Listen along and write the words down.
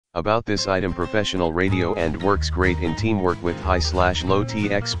About this item: professional radio and works great in teamwork with high/low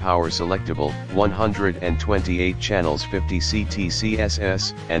TX power, selectable, 128 channels, 50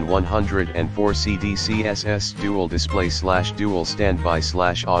 CT/CSS, and 104 CD/CSS, dual display/dual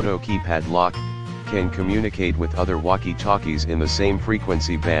standby/auto keypad lock, can communicate with other walkie-talkies in the same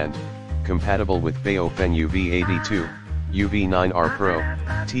frequency band, compatible with Baofeng UV-82, UV-9R Pro,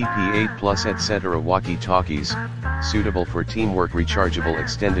 TP8 Plus etc. walkie-talkies, suitable for teamwork. Rechargeable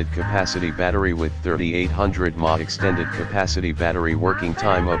extended capacity battery with 3800 mAh extended capacity battery, working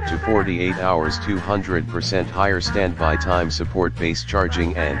time up to 48 hours, 200% higher standby time, support base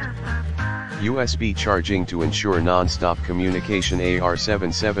charging and USB charging to ensure non-stop communication.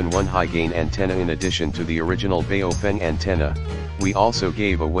 AR771 high gain antenna. In addition to the original Baofeng antenna, we also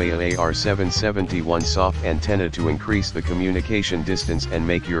gave away a AR771 soft antenna to increase the communication distance and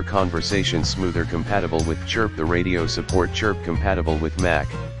make your conversation smoother, compatible with Chirp. The radio support Chirp, compatible with Mac,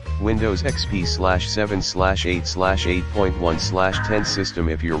 Windows XP/7/8/8.1/10 system.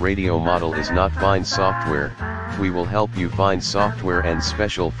 If your radio model is not find software, we will help you find software and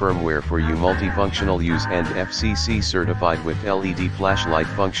special firmware for you. Multifunctional use and FCC certified with LED flashlight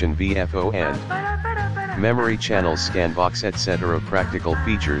function, VFO and memory channels, scan box etc. Practical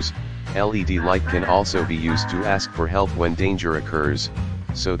features: LED light can also be used to ask for help when danger occurs,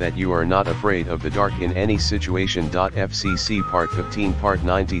 so that you are not afraid of the dark in any situation. FCC Part 15 Part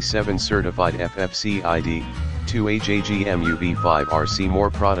 97 certified, FFC ID 2HAGM UV5R. See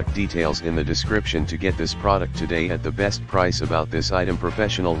more product details in the description to get this product today at the best price. About this item: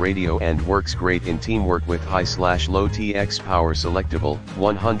 professional radio and works great in teamwork with high/low TX power, selectable,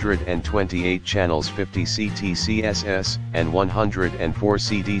 128 channels, 50 CT/CSS, and 104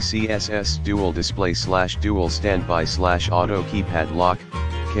 CD/CSS, dual display/dual standby/auto keypad lock,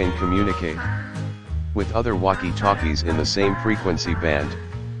 can communicate with other walkie-talkies in the same frequency band,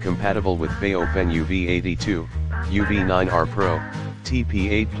 compatible with Baofeng UV-82, UV-9R Pro,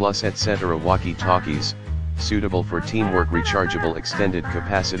 TP8 Plus etc. walkie-talkies, suitable for teamwork. Rechargeable extended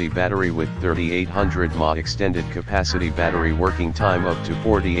capacity battery with 3800 mAh extended capacity battery, working time up to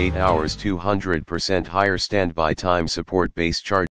 48 hours, 200% higher standby time, support base charge.